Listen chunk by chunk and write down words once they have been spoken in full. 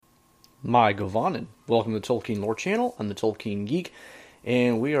My Govanen. Welcome to the Tolkien Lore Channel. I'm the Tolkien Geek,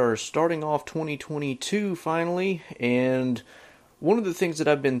 and we are starting off 2022 finally. And one of the things that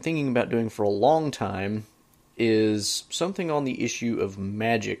I've been thinking about doing for a long time is something on the issue of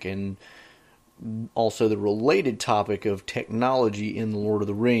magic and also the related topic of technology in The Lord of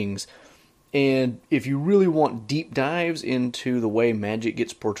the Rings. And if you really want deep dives into the way magic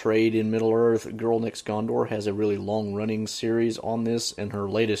gets portrayed in Middle-earth, Girl Next Gondor has a really long-running series on this, and her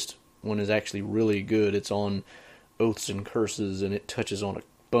latest one is actually really good. It's on oaths and curses, and it touches on a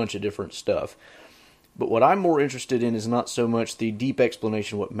bunch of different stuff. But what I'm more interested in is not so much the deep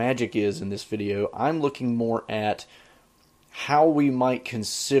explanation of what magic is in this video. I'm looking more at how we might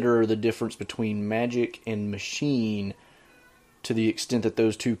consider the difference between magic and machine to the extent that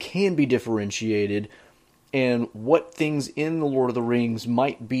those two can be differentiated, and what things in The Lord of the Rings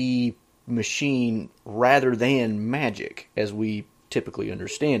might be machine rather than magic, as we typically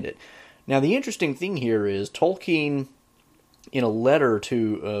understand it. Now, the interesting thing here is Tolkien, in a letter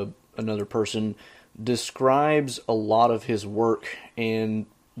to another person, describes a lot of his work, and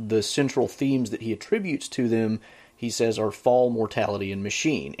the central themes that he attributes to them, he says, are fall, mortality, and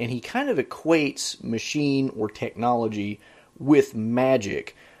machine. And he kind of equates machine or technology with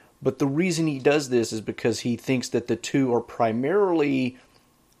magic. But the reason he does this is because he thinks that the two are primarily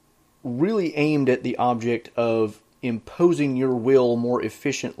really aimed at the object of imposing your will more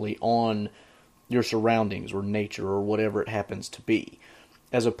efficiently on your surroundings or nature or whatever it happens to be,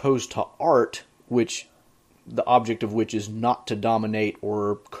 as opposed to art, which the object of which is not to dominate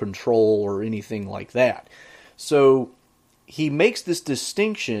or control or anything like that. So he makes this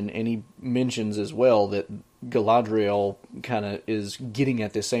distinction, and he mentions as well that Galadriel kind of is getting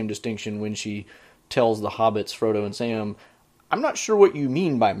at this same distinction when she tells the hobbits, Frodo and Sam, I'm not sure what you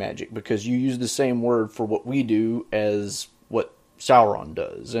mean by magic, because you use the same word for what we do as what Sauron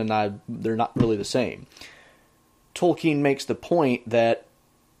does, and they're not really the same. Tolkien makes the point that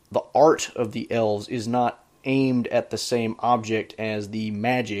the art of the elves is not aimed at the same object as the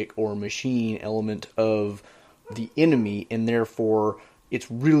magic or machine element of the enemy, and therefore it's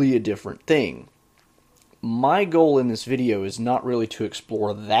really a different thing. My goal in this video is not really to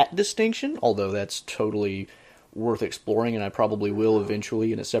explore that distinction, although that's totally worth exploring, and I probably will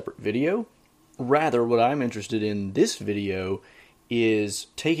eventually in a separate video. Rather, what I'm interested in this video is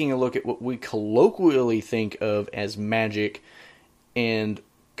taking a look at what we colloquially think of as magic and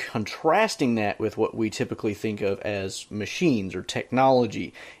contrasting that with what we typically think of as machines or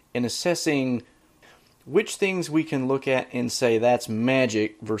technology, and assessing which things we can look at and say that's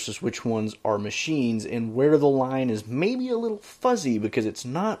magic versus which ones are machines, and where the line is maybe a little fuzzy because it's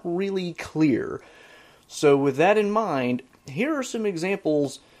not really clear. So with that in mind, here are some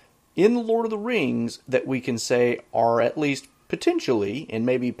examples in The Lord of the Rings that we can say are at least potentially, and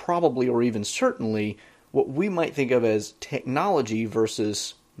maybe probably or even certainly, what we might think of as technology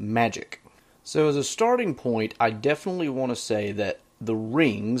versus magic. So as a starting point, I definitely want to say that the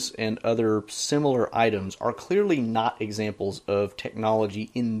rings and other similar items are clearly not examples of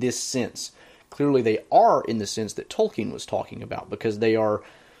technology in this sense. Clearly they are in the sense that Tolkien was talking about, because they are,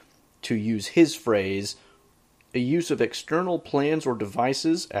 to use his phrase, a use of external plans or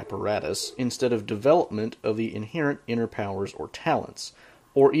devices, apparatus, instead of development of the inherent inner powers or talents,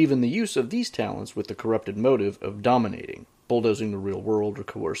 or even the use of these talents with the corrupted motive of dominating, bulldozing the real world, or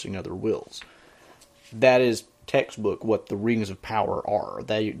coercing other wills. That is textbook what the Rings of Power are.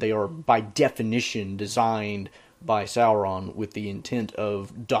 They are by definition designed by Sauron with the intent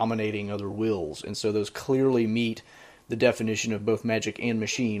of dominating other wills, and so those clearly meet the definition of both magic and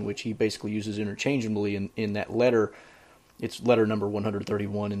machine, which he basically uses interchangeably in that letter. It's letter number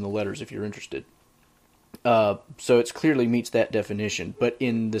 131 in the letters, if you're interested. So it clearly meets that definition. But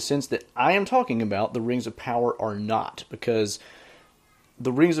in the sense that I am talking about, the Rings of Power are not, because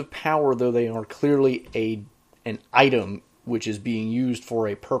the Rings of Power, though they are clearly an item which is being used for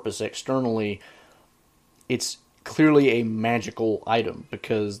a purpose externally, it's clearly a magical item,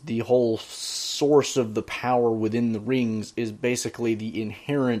 because the whole source of the power within the rings is basically the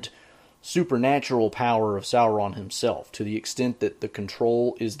inherent supernatural power of Sauron himself. To the extent that the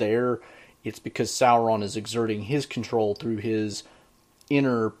control is there, it's because Sauron is exerting his control through his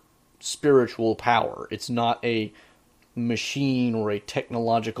inner spiritual power. It's not a machine or a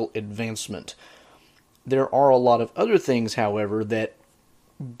technological advancement. There are a lot of other things, however, that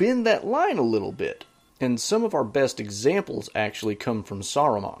bend that line a little bit. And some of our best examples actually come from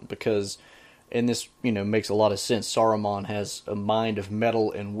Saruman, because, and this, makes a lot of sense, Saruman has a mind of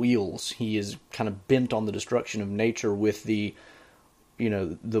metal and wheels. He is kind of bent on the destruction of nature with the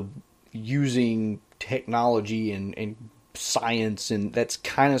using technology and science, and that's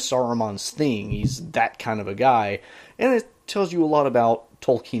kind of Saruman's thing. He's that kind of a guy. And it tells you a lot about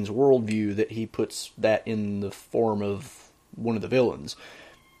Tolkien's worldview that he puts that in the form of one of the villains.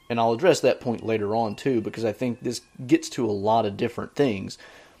 And I'll address that point later on too, because I think this gets to a lot of different things.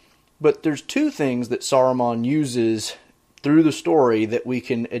 But there's two things that Saruman uses through the story that we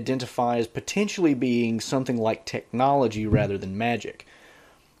can identify as potentially being something like technology rather than magic.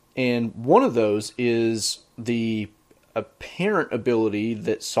 And one of those is the apparent ability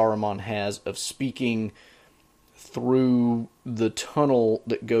that Saruman has of speaking through the tunnel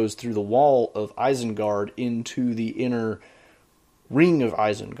that goes through the wall of Isengard into the inner ring of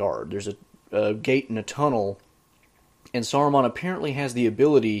Isengard. There's a gate and a tunnel, and Saruman apparently has the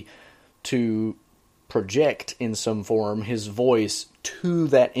ability to project in some form his voice to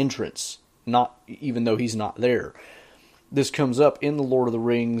that entrance, not even though he's not there. This comes up in The Lord of the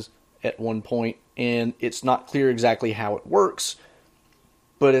Rings at one point, and it's not clear exactly how it works,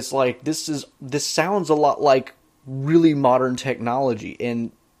 but it's like, this sounds a lot like really modern technology,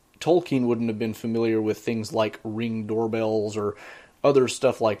 and Tolkien wouldn't have been familiar with things like Ring doorbells or other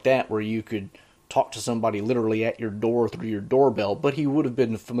stuff like that, where you could talk to somebody literally at your door through your doorbell, but he would have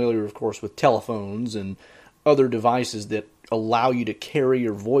been familiar, of course, with telephones and other devices that allow you to carry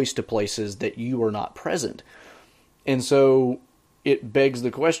your voice to places that you are not present. And so it begs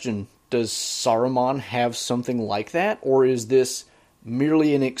the question, does Saruman have something like that, or is this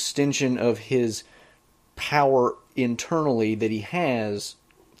merely an extension of his power internally that he has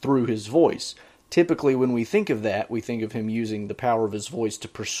through his voice? Typically, when we think of that, we think of him using the power of his voice to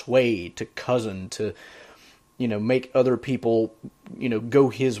persuade, to cozen, to, make other people, go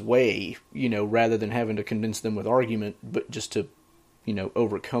his way, rather than having to convince them with argument, but just to,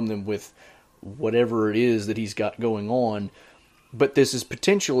 overcome them with whatever it is that he's got going on. But this is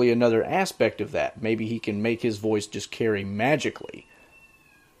potentially another aspect of that. Maybe he can make his voice just carry magically.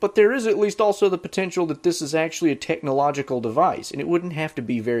 But there is at least also the potential that this is actually a technological device, and it wouldn't have to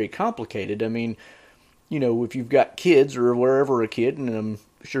be very complicated. I mean, if you've got kids or wherever a kid, and I'm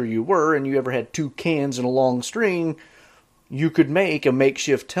sure you were, and you ever had two cans and a long string, you could make a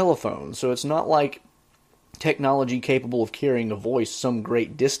makeshift telephone. So it's not like technology capable of carrying a voice some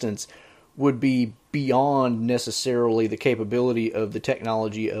great distance would be beyond necessarily the capability of the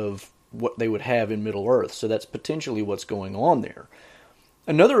technology of what they would have in Middle-earth. So that's potentially what's going on there.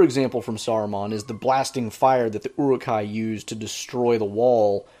 Another example from Saruman is the blasting fire that the Uruk-hai used to destroy the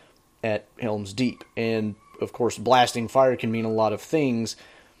wall at Helm's Deep. And, of course, blasting fire can mean a lot of things,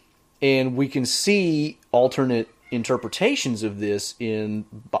 and we can see alternate interpretations of this in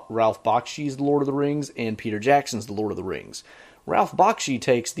Ralph Bakshi's The Lord of the Rings and Peter Jackson's The Lord of the Rings. Ralph Bakshi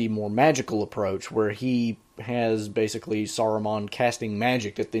takes the more magical approach, where he has basically Saruman casting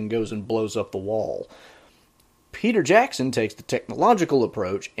magic that then goes and blows up the wall. Peter Jackson takes the technological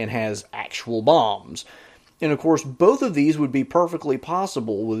approach and has actual bombs. And of course, both of these would be perfectly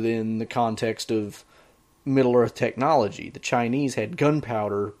possible within the context of Middle-earth technology. The Chinese had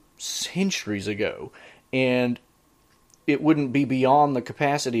gunpowder centuries ago, and it wouldn't be beyond the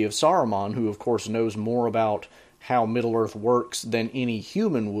capacity of Saruman, who of course knows more about how Middle-earth works than any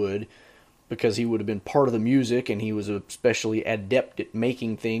human would, because he would have been part of the music, and he was especially adept at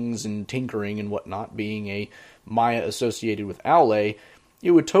making things and tinkering and whatnot, being a Maya associated with Aule.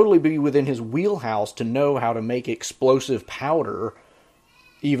 It would totally be within his wheelhouse to know how to make explosive powder,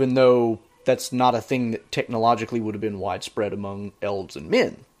 even though that's not a thing that technologically would have been widespread among elves and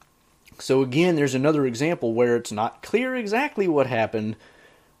men. So again, there's another example where it's not clear exactly what happened,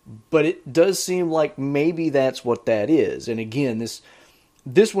 but it does seem like maybe that's what that is. And again,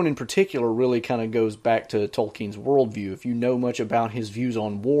 this one in particular really kind of goes back to Tolkien's worldview. If you know much about his views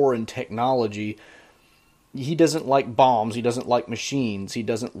on war and technology, he doesn't like bombs, he doesn't like machines, he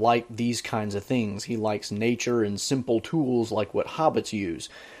doesn't like these kinds of things. He likes nature and simple tools like what hobbits use.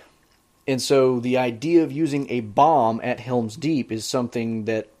 And so the idea of using a bomb at Helm's Deep is something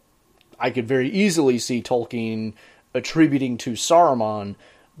that I could very easily see Tolkien attributing to Saruman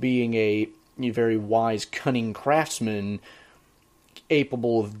being a very wise, cunning craftsman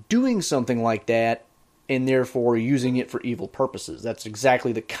capable of doing something like that, and therefore using it for evil purposes. That's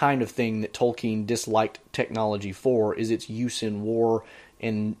exactly the kind of thing that Tolkien disliked technology for, is its use in war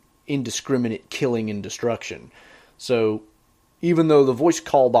and indiscriminate killing and destruction. So, even though the voice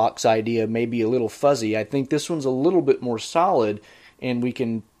call box idea may be a little fuzzy, I think this one's a little bit more solid, and we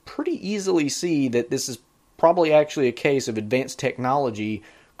can pretty easily see that this is probably actually a case of advanced technology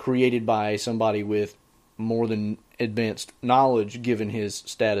created by somebody with more than advanced knowledge given his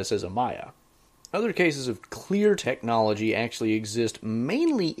status as a Maya. Other cases of clear technology actually exist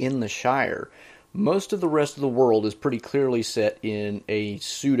mainly in the Shire, Most of the rest of the world is pretty clearly set in a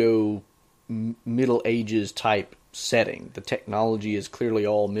pseudo Middle Ages type setting. The technology is clearly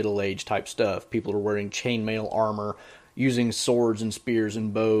all Middle Age type stuff. People are wearing chainmail armor, using swords and spears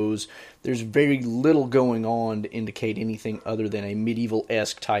and bows. There's very little going on to indicate anything other than a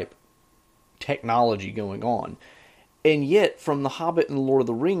medieval-esque type technology going on. And yet, from The Hobbit and Lord of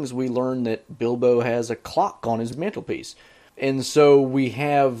the Rings, we learn that Bilbo has a clock on his mantelpiece. And so we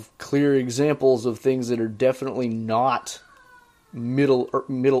have clear examples of things that are definitely not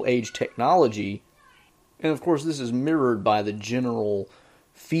middle-age technology. And of course, this is mirrored by the general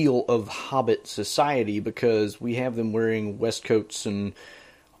feel of Hobbit society, because we have them wearing waistcoats and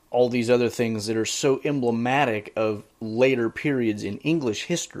all these other things that are so emblematic of later periods in English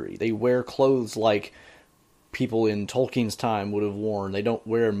history. They wear clothes like people in Tolkien's time would have worn. They don't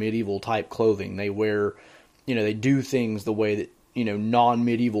wear medieval type clothing. They wear, they do things the way that,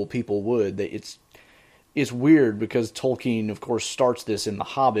 non-medieval people would. It's weird because Tolkien, of course, starts this in The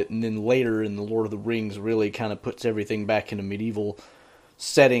Hobbit, and then later in The Lord of the Rings really kind of puts everything back in a medieval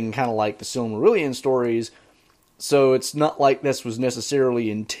setting, kind of like the Silmarillion stories. So it's not like this was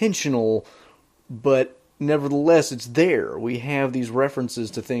necessarily intentional, but nevertheless, it's there. We have these references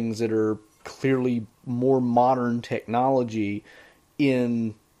to things that are clearly more modern technology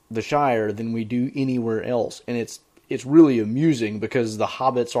in the Shire than we do anywhere else. And it's really amusing because the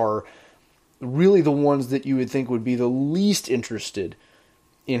hobbits are really the ones that you would think would be the least interested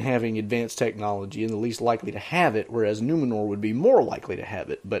in having advanced technology and the least likely to have it, whereas Numenor would be more likely to have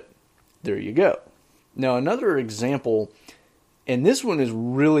it. But there you go. Now, another example, and this one is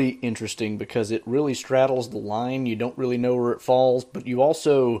really interesting because it really straddles the line. You don't really know where it falls, but you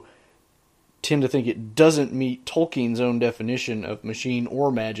also tend to think it doesn't meet Tolkien's own definition of machine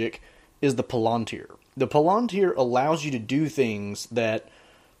or magic, is the Palantir. The Palantir allows you to do things that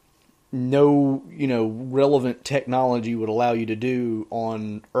no, relevant technology would allow you to do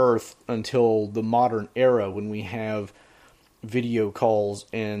on Earth until the modern era, when we have video calls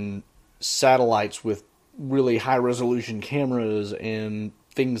and satellites with really high-resolution cameras and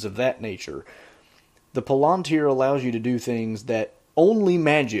things of that nature. The Palantir allows you to do things that only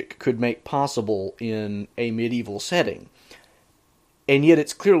magic could make possible in a medieval setting. And yet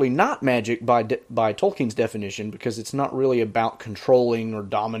it's clearly not magic by Tolkien's definition, because it's not really about controlling or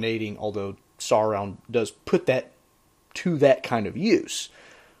dominating, although Sauron does put that to that kind of use.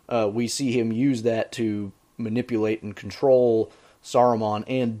 We see him use that to manipulate and control Saruman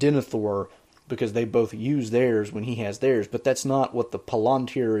and Denethor, because they both use theirs when he has theirs. But that's not what the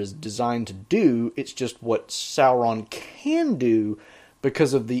Palantir is designed to do. It's just what Sauron can do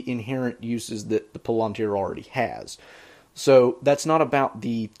because of the inherent uses that the Palantir already has. So that's not about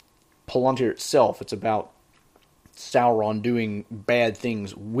the Palantir itself. It's about Sauron doing bad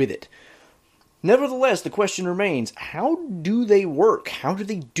things with it. Nevertheless, the question remains, how do they work? How do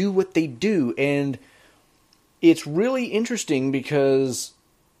they do what they do? And it's really interesting because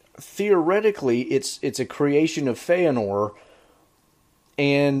theoretically it's a creation of Feanor,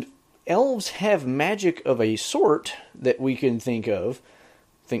 and elves have magic of a sort that we can think of.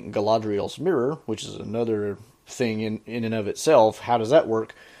 Think Galadriel's mirror, which is another thing in and of itself. How does that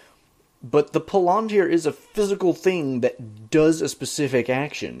work? But the Palantir is a physical thing that does a specific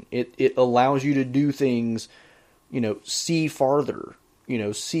action. It allows you to do things, see farther,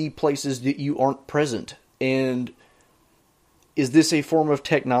 see places that you aren't present. And is this a form of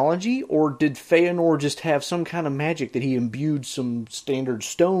technology, or did Feanor just have some kind of magic that he imbued some standard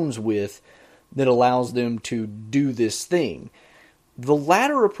stones with that allows them to do this thing? The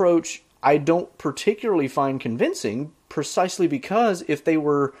latter approach I don't particularly find convincing, precisely because if they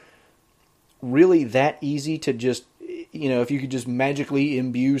were really that easy to just, if you could just magically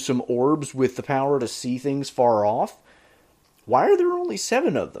imbue some orbs with the power to see things far off, why are there only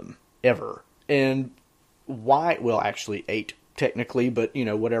 7 of them, ever? And why, well, actually 8, technically, but,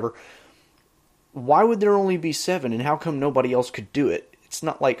 whatever. Why would there only be 7, and how come nobody else could do it? It's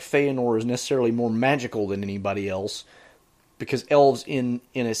not like Feanor is necessarily more magical than anybody else, because elves, in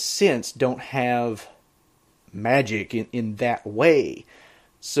a sense, don't have magic in that way.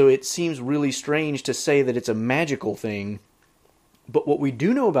 So it seems really strange to say that it's a magical thing. But what we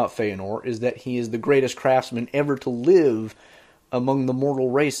do know about Feanor is that he is the greatest craftsman ever to live among the mortal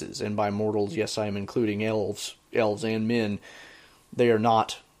races. And by mortals, yes, I am including elves and men. They are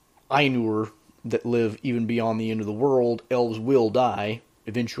not Ainur that live even beyond the end of the world. Elves will die,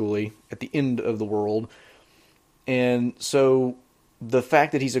 eventually, at the end of the world. And so the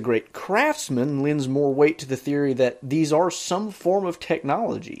fact that he's a great craftsman lends more weight to the theory that these are some form of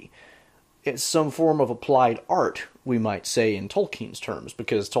technology. It's some form of applied art, we might say in Tolkien's terms,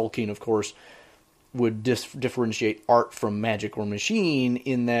 because Tolkien, of course, would differentiate art from magic or machine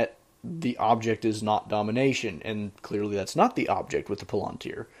in that the object is not domination, and clearly that's not the object with the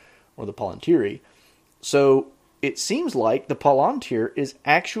Palantir or the Palantiri. So it seems like the Palantir is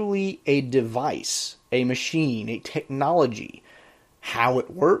actually a device, a machine, a technology. How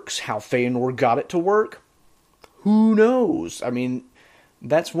it works, how Feanor got it to work, who knows? I mean,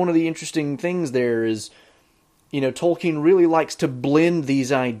 that's one of the interesting things there is, Tolkien really likes to blend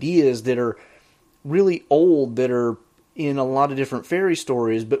these ideas that are really old, that are in a lot of different fairy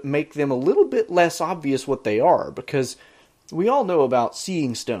stories, but make them a little bit less obvious what they are, because we all know about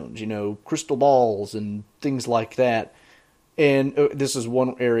seeing stones, crystal balls and things like that. And this is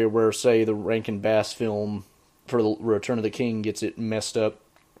one area where, say, the Rankin Bass film for the Return of the King gets it messed up.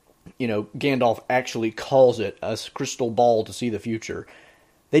 Gandalf actually calls it a crystal ball to see the future.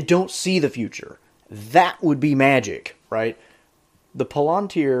 They don't see the future. That would be magic, right? The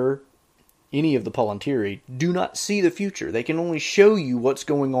Palantir, any of the Palantiri, do not see the future. They can only show you what's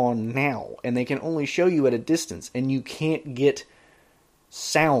going on now, and they can only show you at a distance, and you can't get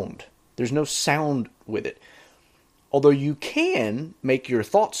sound. There's no sound with it. Although you can make your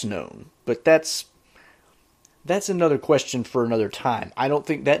thoughts known, but that's another question for another time. I don't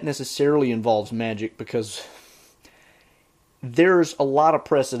think that necessarily involves magic, because there's a lot of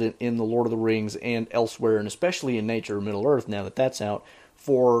precedent in The Lord of the Rings and elsewhere, and especially in Nature or Middle-earth, now that that's out,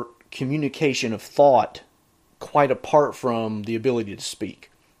 for communication of thought, quite apart from the ability to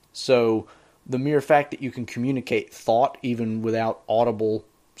speak. So the mere fact that you can communicate thought even without audible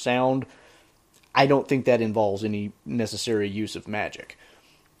sound, I don't think that involves any necessary use of magic.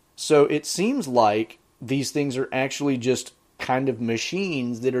 So it seems like these things are actually just kind of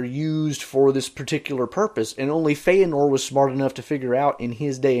machines that are used for this particular purpose, and only Feanor was smart enough to figure out in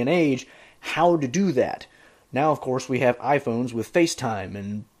his day and age how to do that. Now, of course, we have iPhones with FaceTime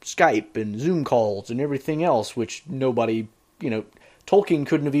and Skype and Zoom calls and everything else, which nobody, Tolkien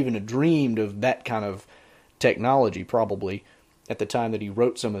couldn't have even dreamed of that kind of technology, probably, at the time that he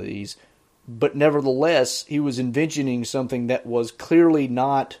wrote some of these. But nevertheless, he was inventing something that was clearly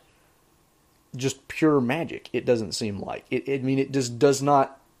not just pure magic, it doesn't seem like. It just does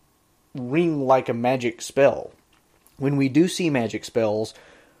not ring like a magic spell. When we do see magic spells,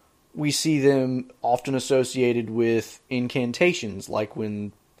 we see them often associated with incantations, like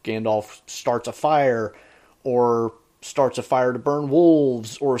when Gandalf starts a fire, or starts a fire to burn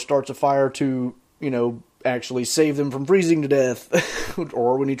wolves, or starts a fire to, actually save them from freezing to death,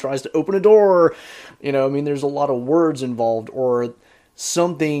 or when he tries to open a door. There's a lot of words involved, or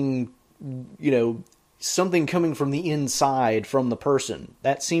something something coming from the inside, from the person.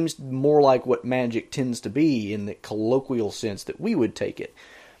 That seems more like what magic tends to be in the colloquial sense that we would take it.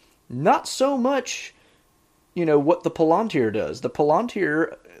 Not so much, what the Palantir does. The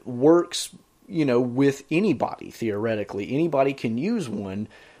Palantir works, with anybody, theoretically. Anybody can use one,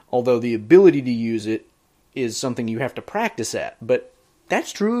 although the ability to use it is something you have to practice at. But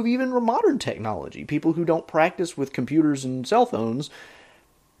that's true of even modern technology. People who don't practice with computers and cell phones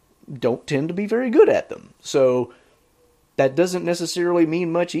don't tend to be very good at them. So that doesn't necessarily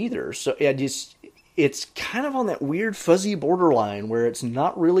mean much either. So it's kind of on that weird fuzzy borderline where it's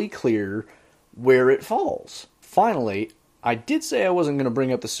not really clear where it falls. Finally, I did say I wasn't going to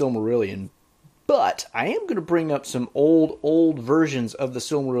bring up the Silmarillion, but I am going to bring up some old versions of the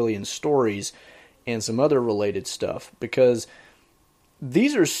Silmarillion stories and some other related stuff, because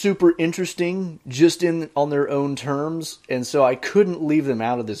these are super interesting just on their own terms, and so I couldn't leave them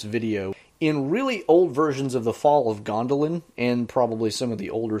out of this video. In really old versions of the Fall of Gondolin, and probably some of the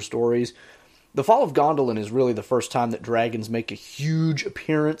older stories, the Fall of Gondolin is really the first time that dragons make a huge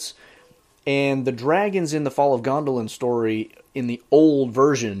appearance, and the dragons in the Fall of Gondolin story, in the old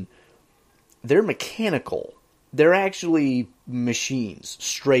version, they're mechanical. They're actually machines,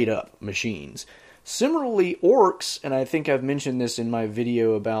 straight up machines. Similarly, orcs, and I think I've mentioned this in my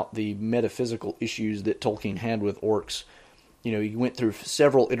video about the metaphysical issues that Tolkien had with orcs. He went through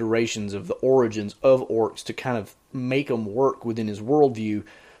several iterations of the origins of orcs to kind of make them work within his worldview.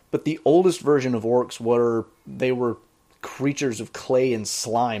 But the oldest version of orcs were creatures of clay and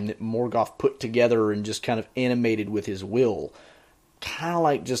slime that Morgoth put together and just kind of animated with his will. Kind of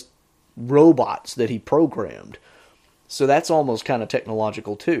like just robots that he programmed. So that's almost kind of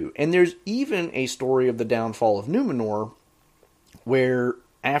technological too. And there's even a story of the downfall of Numenor, where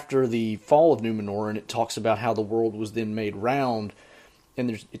after the fall of Numenor, and it talks about how the world was then made round,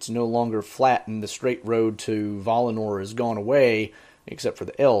 and it's no longer flat, and the straight road to Valinor has gone away, except for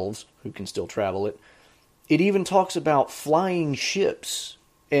the elves, who can still travel it. It even talks about flying ships,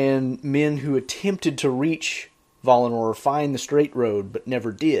 and men who attempted to reach Valinor, find the straight road, but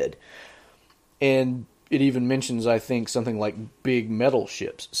never did. And it even mentions, I think, something like big metal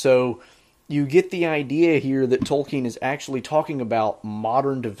ships. So you get the idea here that Tolkien is actually talking about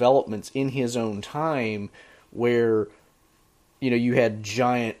modern developments in his own time where, you had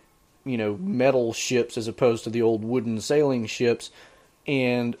giant, metal ships as opposed to the old wooden sailing ships.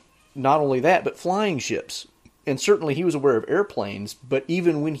 And not only that, but flying ships. And certainly he was aware of airplanes, but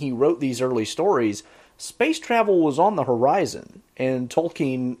even when he wrote these early stories, space travel was on the horizon. And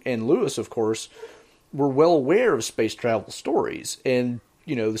Tolkien and Lewis, of course, were well aware of space travel stories. And,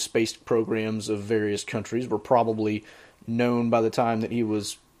 the space programs of various countries were probably known by the time that he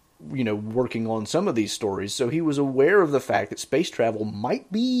was, working on some of these stories. So he was aware of the fact that space travel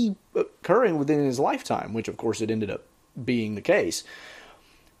might be occurring within his lifetime, which, of course, it ended up being the case.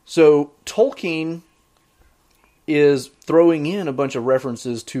 So Tolkien is throwing in a bunch of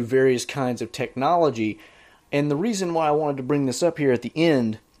references to various kinds of technology. And the reason why I wanted to bring this up here at the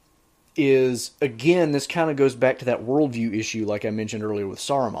end is, again, this kind of goes back to that worldview issue like I mentioned earlier with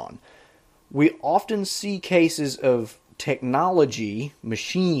Saruman. We often see cases of technology,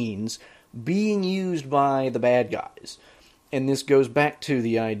 machines, being used by the bad guys. And this goes back to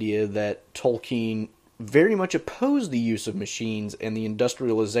the idea that Tolkien very much opposed the use of machines and the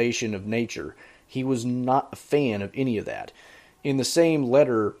industrialization of nature. He was not a fan of any of that. In the same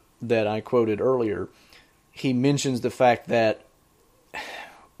letter that I quoted earlier, he mentions the fact that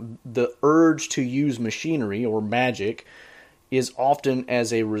the urge to use machinery or magic is often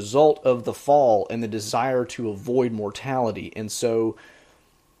as a result of the fall and the desire to avoid mortality. And so,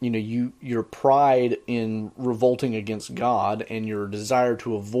 your pride in revolting against God and your desire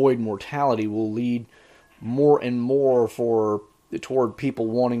to avoid mortality will lead more and more toward people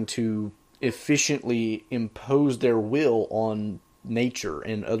wanting to efficiently impose their will on nature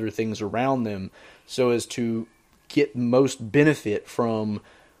and other things around them so as to get most benefit from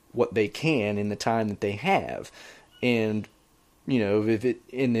what they can in the time that they have. And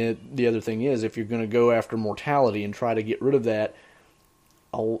the other thing is, if you're going to go after mortality and try to get rid of that,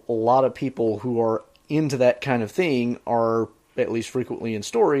 a lot of people who are into that kind of thing are, at least frequently in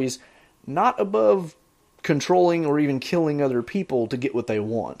stories, not above controlling or even killing other people to get what they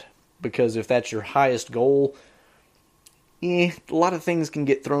want. Because if that's your highest goal, a lot of things can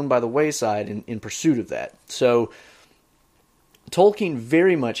get thrown by the wayside in pursuit of that. So Tolkien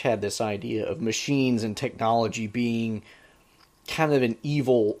very much had this idea of machines and technology being kind of an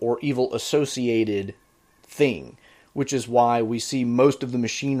evil or evil-associated thing, which is why we see most of the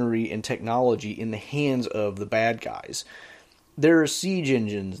machinery and technology in the hands of the bad guys. There are siege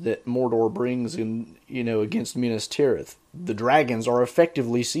engines that Mordor brings in, against Minas Tirith. The dragons are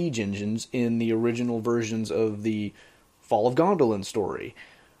effectively siege engines in the original versions of the Fall of Gondolin story.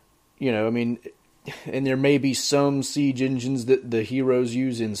 And there may be some siege engines that the heroes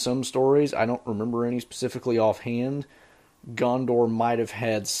use in some stories. I don't remember any specifically offhand. Gondor might have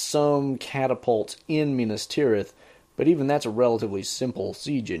had some catapults in Minas Tirith, but even that's a relatively simple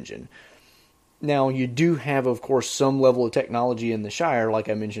siege engine. Now, you do have, of course, some level of technology in the Shire, like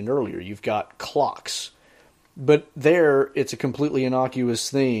I mentioned earlier. You've got clocks. But there, it's a completely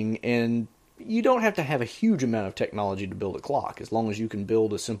innocuous thing, and you don't have to have a huge amount of technology to build a clock. As long as you can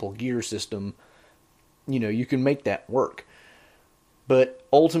build a simple gear system, you can make that work. But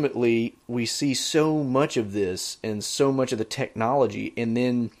ultimately, we see so much of this and so much of the technology, and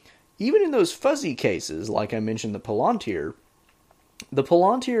then even in those fuzzy cases, like I mentioned, the Palantir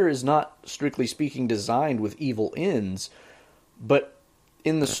is not, strictly speaking, designed with evil ends, but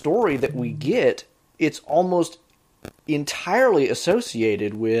in the story that we get, it's almost entirely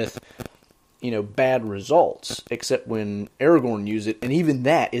associated with, bad results, except when Aragorn uses it, and even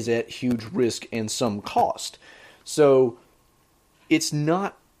that is at huge risk and some cost. So it's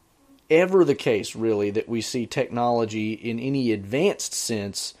not ever the case, really, that we see technology in any advanced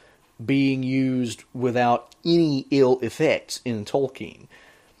sense being used without any ill effects in Tolkien.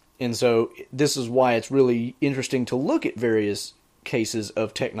 And so this is why it's really interesting to look at various cases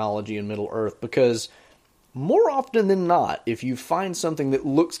of technology in Middle-earth, because more often than not, if you find something that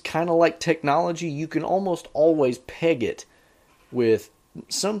looks kind of like technology, you can almost always peg it with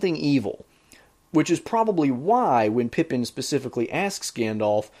something evil. Which is probably why, when Pippin specifically asks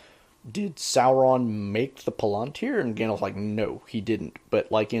Gandalf, did Sauron make the Palantir? And Gandalf's like, no, he didn't.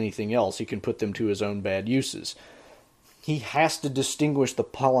 But like anything else, he can put them to his own bad uses. He has to distinguish the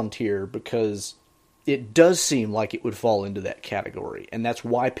Palantir because it does seem like it would fall into that category. And that's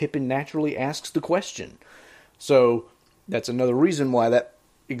why Pippin naturally asks the question. So that's another reason why that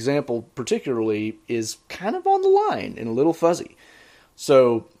example particularly is kind of on the line and a little fuzzy.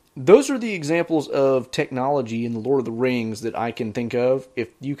 So those are the examples of technology in the Lord of the Rings that I can think of. If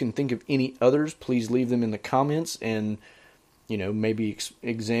you can think of any others, please leave them in the comments and, maybe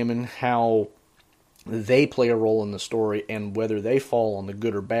examine how they play a role in the story and whether they fall on the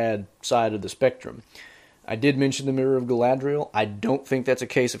good or bad side of the spectrum. I did mention the Mirror of Galadriel. I don't think that's a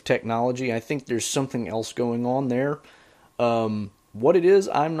case of technology. I think there's something else going on there. What it is,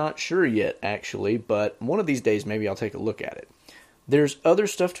 I'm not sure yet, actually, but one of these days maybe I'll take a look at it. There's other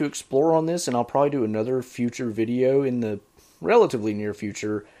stuff to explore on this, and I'll probably do another future video in the relatively near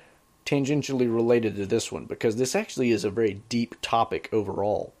future tangentially related to this one, because this actually is a very deep topic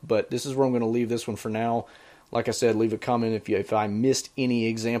overall. But this is where I'm going to leave this one for now. Like I said, leave a comment if I missed any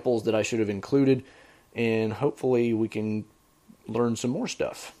examples that I should have included, and hopefully we can learn some more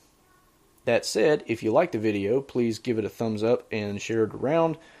stuff. That said, if you like the video, please give it a thumbs up and share it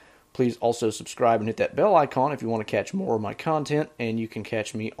around. Please also subscribe and hit that bell icon if you want to catch more of my content, and you can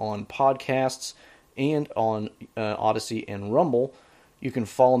catch me on podcasts and on Odyssey and Rumble. You can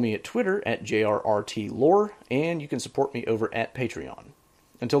follow me at Twitter at JRRTLore, and you can support me over at Patreon.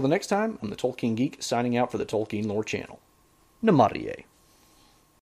 Until the next time, I'm the Tolkien Geek signing out for the Tolkien Lore channel. Namarie.